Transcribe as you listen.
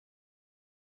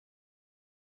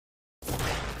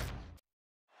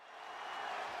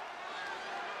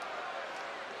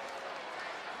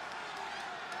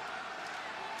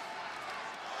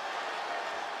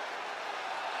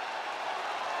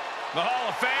The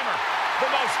Hall of Famer, the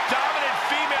most dominant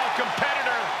female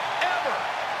competitor ever.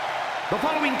 The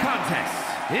following contest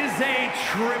is a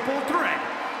triple threat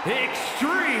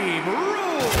Extreme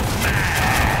Rules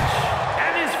match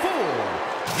and is for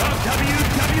the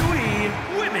WWE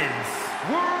Women's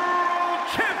World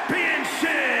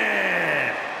Championship.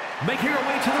 Making her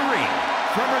way to the ring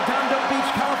from Redondo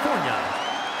Beach, California,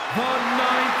 the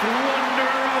ninth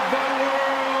wonder of the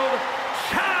world,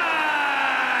 China.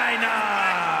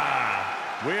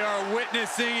 We are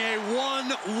witnessing a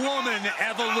one-woman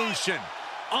evolution,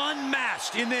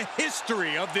 unmatched in the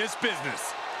history of this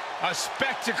business. A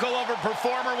spectacle of a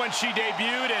performer when she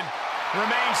debuted and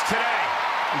remains today.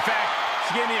 In fact,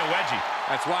 she gave me a wedgie.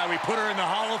 That's why we put her in the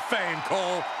Hall of Fame,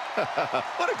 Cole.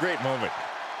 What a great moment.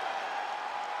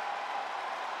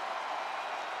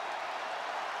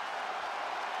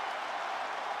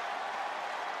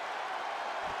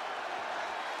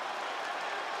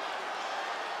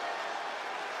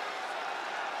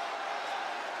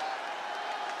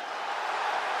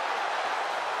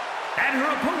 And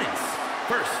her opponents,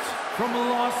 first from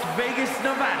Las Vegas,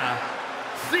 Nevada,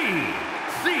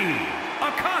 C.C.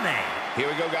 Akane. Here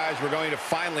we go, guys. We're going to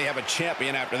finally have a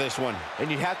champion after this one.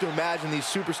 And you'd have to imagine these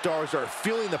superstars are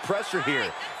feeling the pressure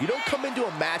here. You don't come into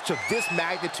a match of this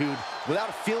magnitude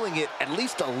without feeling it at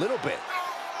least a little bit.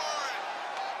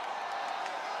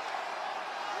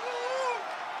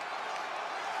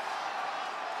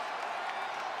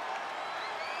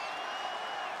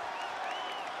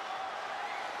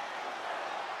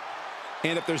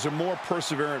 And if there's a more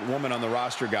perseverant woman on the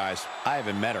roster, guys, I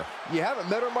haven't met her. You haven't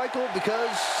met her, Michael, because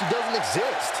she doesn't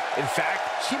exist. In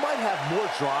fact, she might have more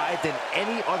drive than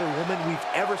any other woman we've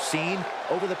ever seen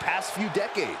over the past few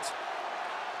decades.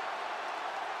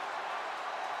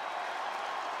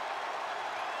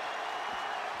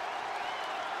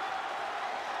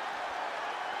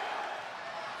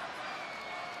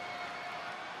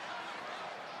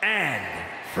 And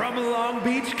from Long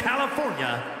Beach,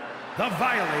 California, the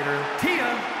Violator,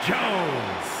 Tia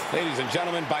Jones. Ladies and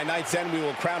gentlemen, by night's end, we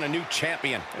will crown a new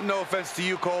champion. And no offense to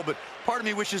you, Cole, but part of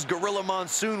me wishes Gorilla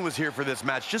Monsoon was here for this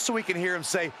match, just so we can hear him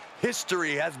say,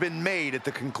 history has been made at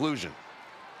the conclusion.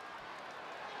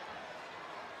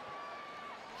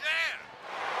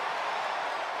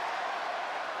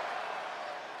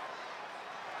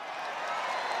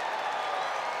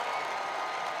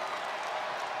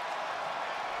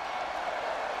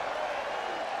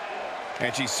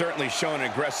 And she's certainly shown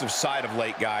an aggressive side of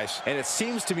late, guys. And it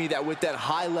seems to me that with that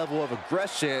high level of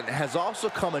aggression has also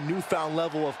come a newfound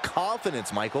level of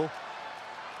confidence, Michael.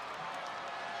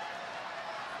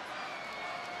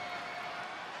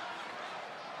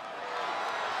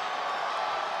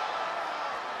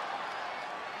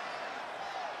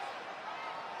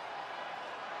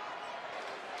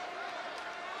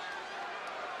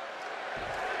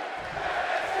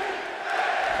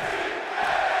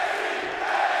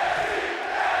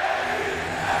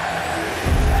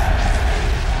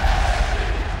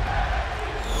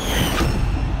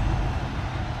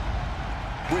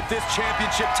 With this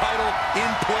championship title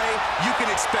in play, you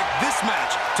can expect this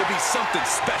match to be something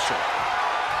special.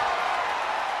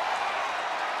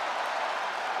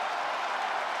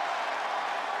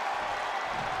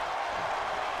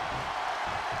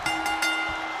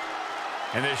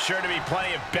 And there's sure to be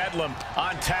plenty of bedlam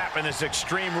on tap in this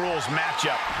Extreme Rules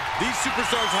matchup. These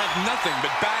superstars have nothing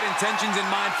but bad intentions in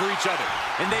mind for each other,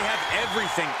 and they have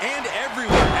everything and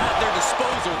everyone at their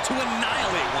disposal to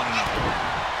annihilate one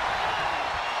another.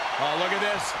 Oh, look at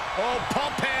this. Oh,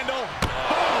 pump handle.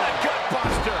 Oh, the gut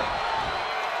buster.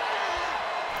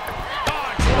 Oh,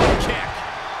 drop kick.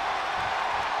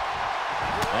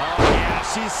 Oh, yeah,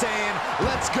 she's saying,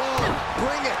 let's go,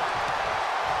 bring it.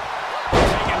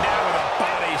 Taken down with a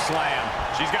body slam.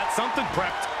 She's got something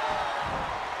prepped.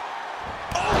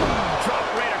 Oh, drop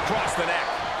right across the neck.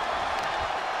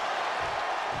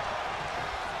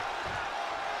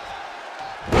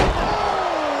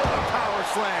 Oh, what a power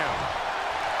slam.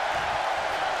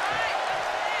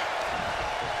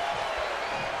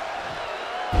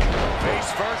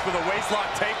 First with a waistlock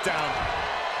takedown.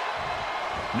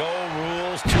 No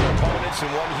rules, two opponents, and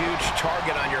one huge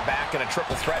target on your back in a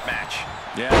triple threat match.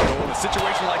 Yeah, in a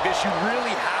situation like this, you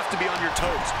really have to be on your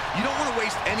toes. You don't want to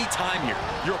waste any time here.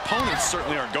 Your opponents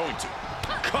certainly aren't going to.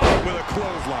 Caught with a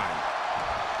clothesline.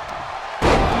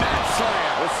 Mat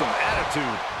slam with some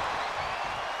attitude.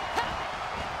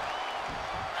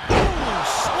 Ooh,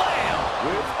 slam.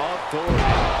 With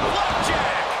authority.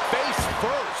 Blackjack. Face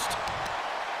first.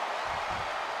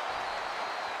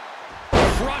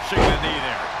 Crushing the knee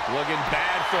there. Looking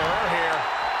bad for her here.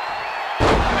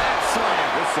 Mat slam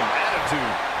with some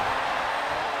attitude.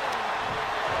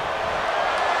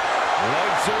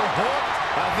 legs are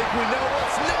hooked. I think we know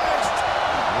what's next.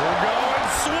 We're going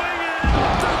swinging.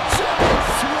 The giant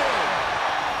swing.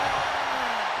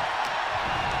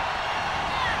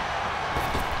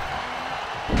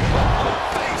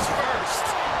 Face first.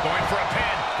 Going for a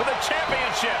pin for the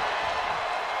championship.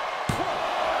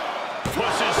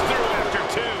 Pushes through after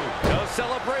two. No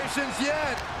celebrations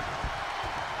yet.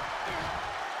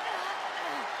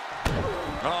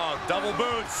 Oh, double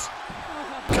boots.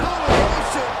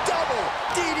 Combination double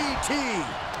DDT.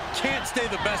 Can't stay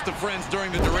the best of friends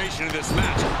during the duration of this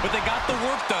match, but they got the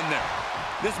work done there.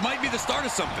 This might be the start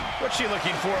of something. What's she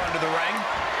looking for under the ring?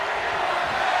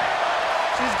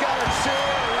 She's got a chair.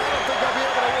 I don't think I'll be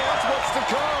able to watch what's to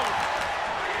come.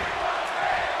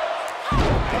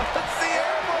 That's the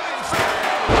airplane.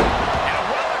 And a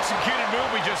well-executed move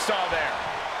we just saw there.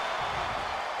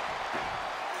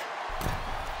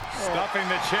 Stuffing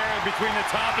the chair between the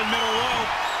top and middle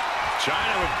rope.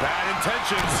 China with bad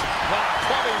intentions.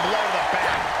 Clubbing blow to the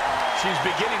back. She's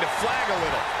beginning to flag a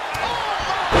little.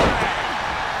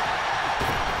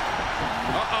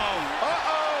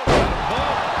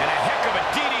 And a heck of a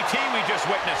DDT we just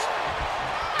witnessed.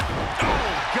 Oh,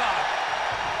 God.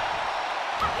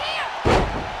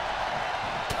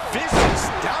 Vicious,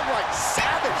 downright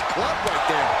savage club right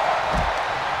there.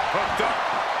 Hooked up.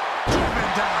 Driven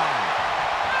down.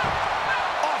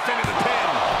 Off into the pin.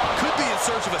 Could be in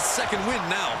search of a second win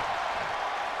now.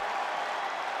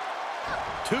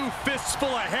 2 fists full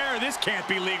of hair. This can't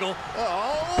be legal.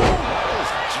 Oh,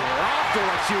 just dropped her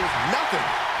like she was nothing.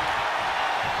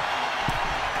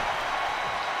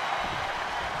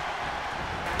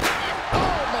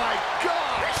 Oh, my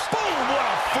gosh. Boom, what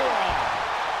a forearm.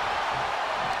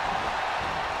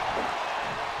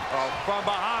 Oh, from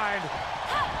behind.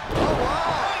 Oh,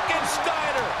 wow.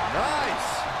 Frankensteiner. Nice.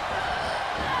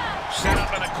 Set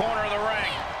up in the corner of the ring.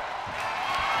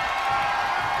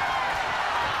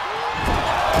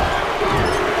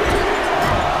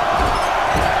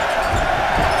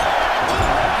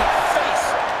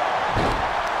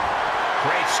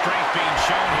 Great strength being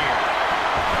shown here.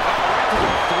 Right to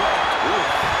the throat.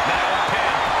 Now a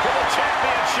pin for the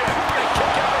championship. They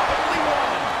kick out at only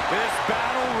one. This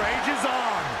battle rages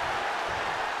on.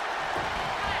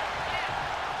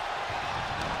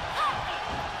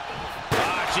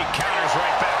 She counters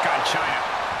right back on China.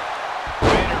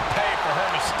 Made her pay for her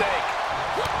mistake.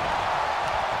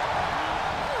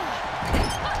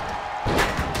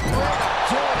 What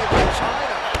agility by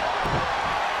China.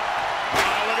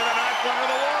 Oh, look at the knife wonder of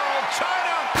the world.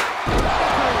 China!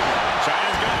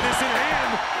 China's got this in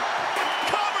hand.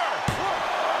 Cover!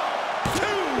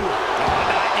 2! Oh,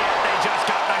 not yet. They just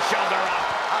got the shoulder up.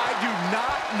 I do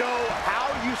not know how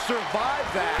you survive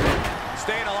that.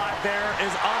 Staying alive there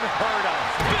is unheard of.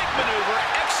 Big maneuver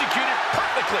executed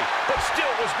perfectly, but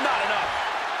still was not enough.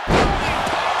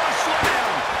 Power slam!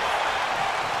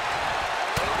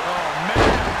 Oh,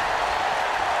 man.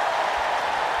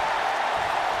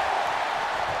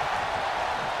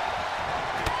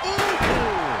 Ooh.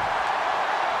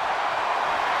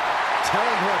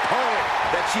 Telling her opponent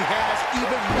that she has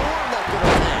even more left in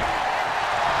her tank.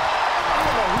 I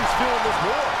don't know who's feeling this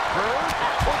more, her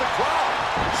or the crowd.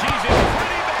 She's in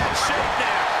pretty bad shape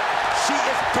now. She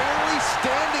is barely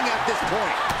standing at this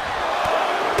point.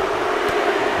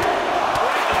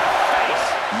 Right in the face.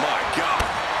 My God.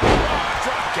 Oh,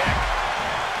 drop kick.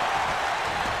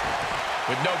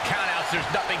 With no countouts, there's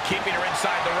nothing keeping her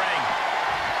inside the ring.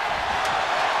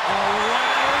 All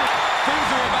right. Things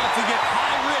are about to get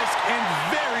high risk and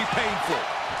very painful.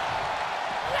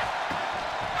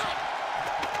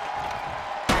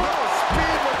 Oh,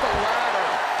 speed with the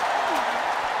ladder.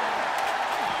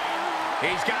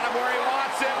 He's got him where he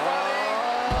wants him, buddy.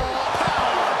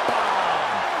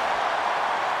 Powerbomb.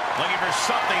 Looking for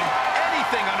something,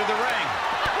 anything under the ring.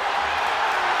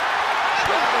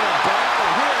 Having a battle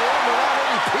here alone without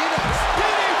any peanuts.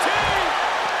 DDT!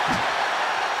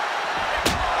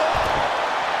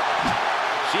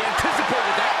 She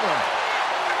anticipated that one.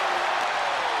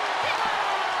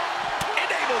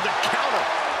 Enabled to counter.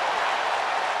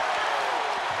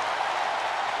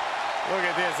 Look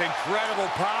at this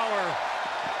incredible power.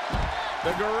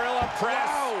 The gorilla press.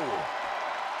 Wow.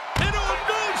 Into a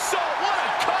moonsault. What a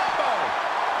combo.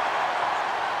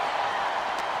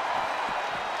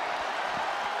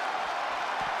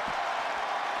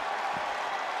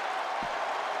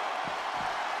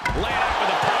 Laid out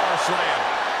with a power slam.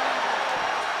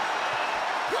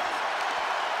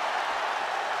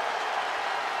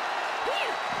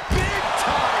 Big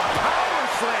time power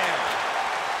slam.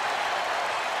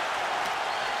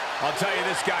 I'll tell you,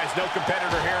 this guy's no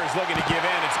competitor here is looking to give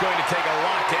in. It's going to take a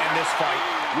lot to end this fight.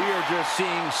 We are just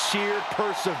seeing sheer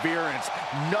perseverance.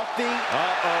 Nothing.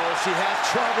 Uh-oh, she has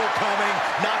trouble coming.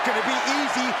 Not going to be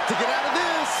easy to get out of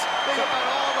this. Think about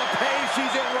all the pain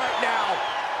she's in right now.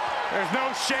 There's no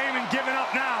shame in giving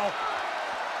up now.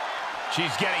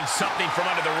 She's getting something from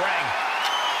under the ring.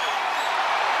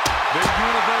 The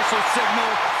universal signal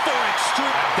for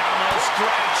extreme. Abdominal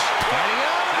stretch. Fighting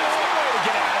out. That's one way to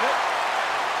get out of it.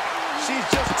 She's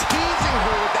just teasing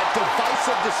her with that device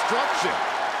of destruction.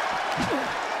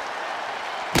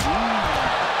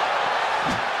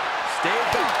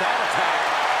 Staved off that attack.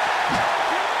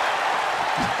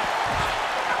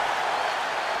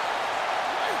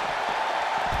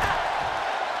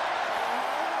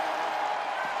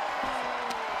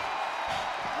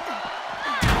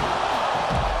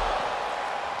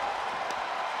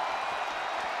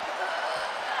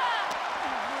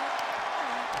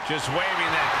 Just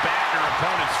waving that back in her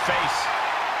opponent's face.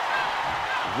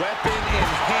 Weapon in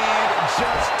hand,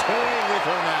 just toying with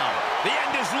her now. The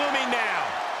end is looming now.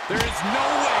 There is no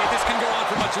way this can go on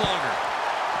for much longer.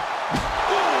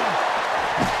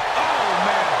 Oh,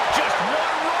 man. Just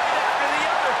one right after the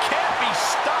other. Can't be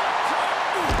stopped.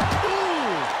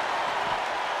 Ooh.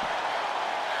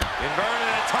 Inverted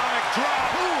atomic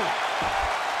drop.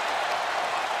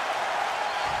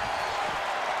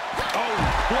 Oh,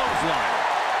 clothesline.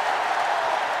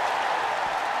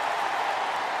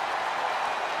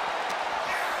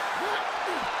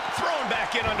 Thrown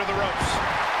back in under the ropes.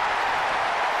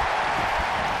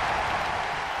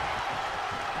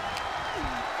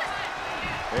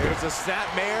 There's a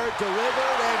snapmare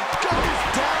delivered and goes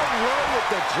down low with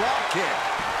the drop kick.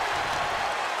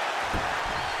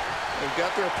 They've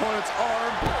got their opponent's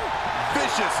arm.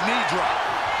 Vicious knee drop.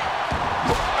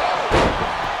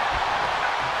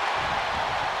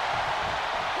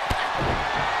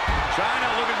 China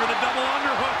looking for the double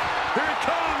underhook. Here it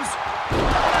comes.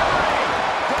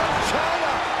 Does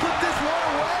China put this one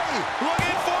away?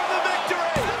 Looking for the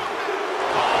victory.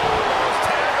 Almost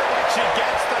had her, but she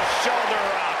gets the shoulder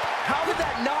up. How did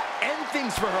that not end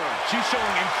things for her? She's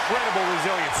showing incredible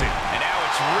resiliency. And now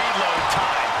it's reload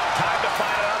time. Time to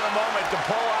find another moment to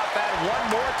pull out that one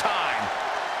more time.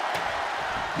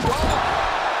 Oh,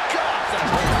 God, that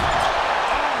hurt.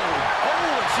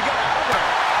 Oh, and she got out of there.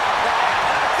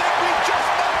 I think we just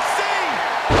might see.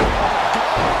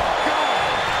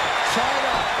 God.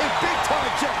 China in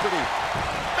big-time jeopardy.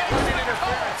 Makes an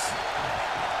interference.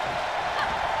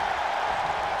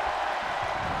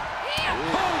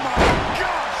 Oh my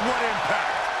gosh, what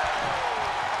impact!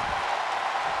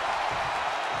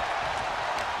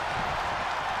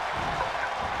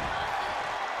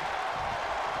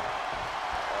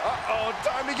 Uh-oh,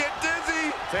 time to get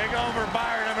dizzy. Take over,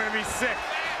 Byron. I'm gonna be sick.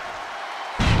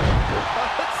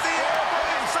 Let's see it.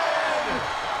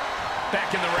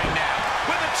 Back in the ring now.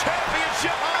 With the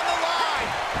championship on the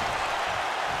line.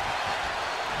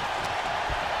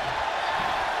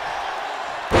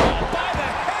 Oh, by the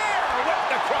hair,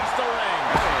 whipped across the ring.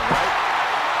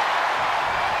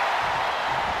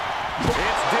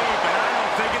 It's deep, and I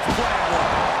don't think it's playable.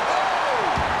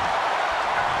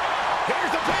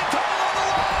 Here's the pin title on the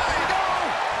line.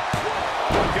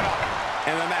 Look it up.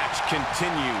 And the match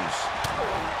continues.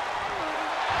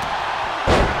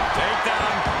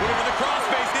 Takedown. Whatever the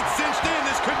crossface, it's cinched in.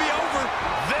 This could be over.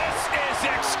 This is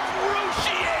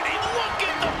excruciating. Look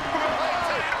at the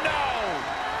no.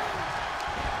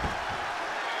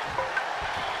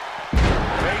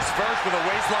 Face first with a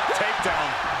waistlock takedown.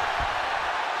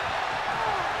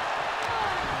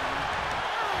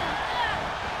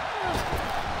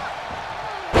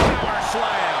 Power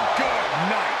slam. Good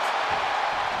night.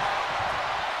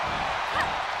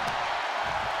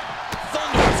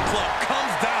 Thunderous club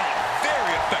comes down.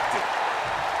 Very effective.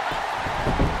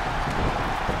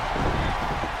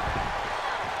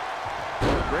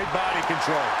 Great body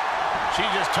control. She's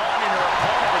just taunting her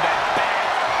opponent with that bag.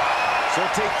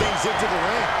 She'll take things into the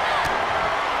ring.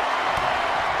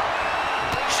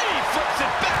 She flips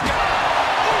it back up.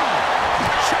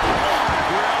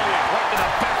 Brilliant. Right to the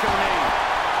back of the knee.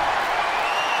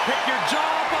 Pick your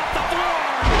jaw up off the floor.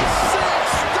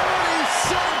 6:30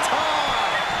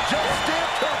 senton. Just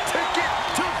stamped her ticket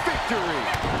to victory.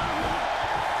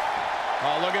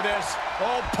 Oh, look at this.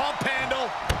 Oh, pump handle.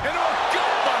 And oh,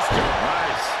 gutbuster.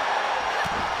 Nice.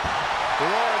 The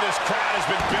roar of this crowd has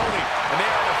been building, and they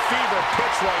are at a fever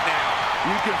pitch right now.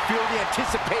 You can feel the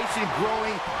anticipation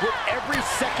growing with every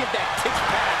second that ticks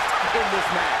past in this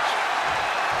match.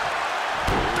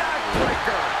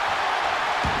 Backbreaker.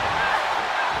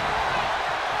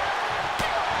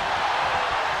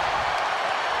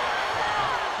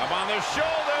 Up on the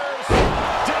shoulders.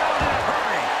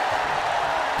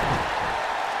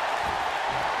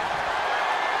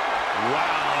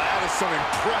 some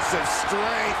impressive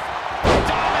strength.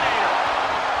 Dominator.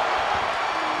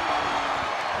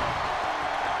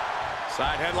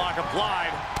 Side headlock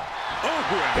applied. Oh,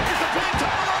 and there's the pin,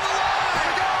 title on the line.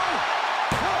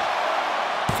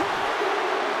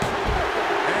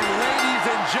 And ladies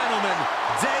and gentlemen,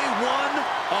 day one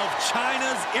of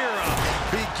Chyna's era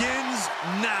begins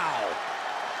now.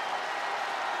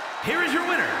 Here is your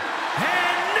winner,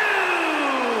 and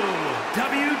new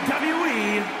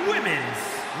WWE Women's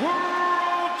World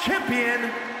Champion,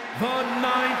 the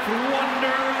 9th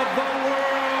Wonder of the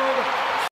World.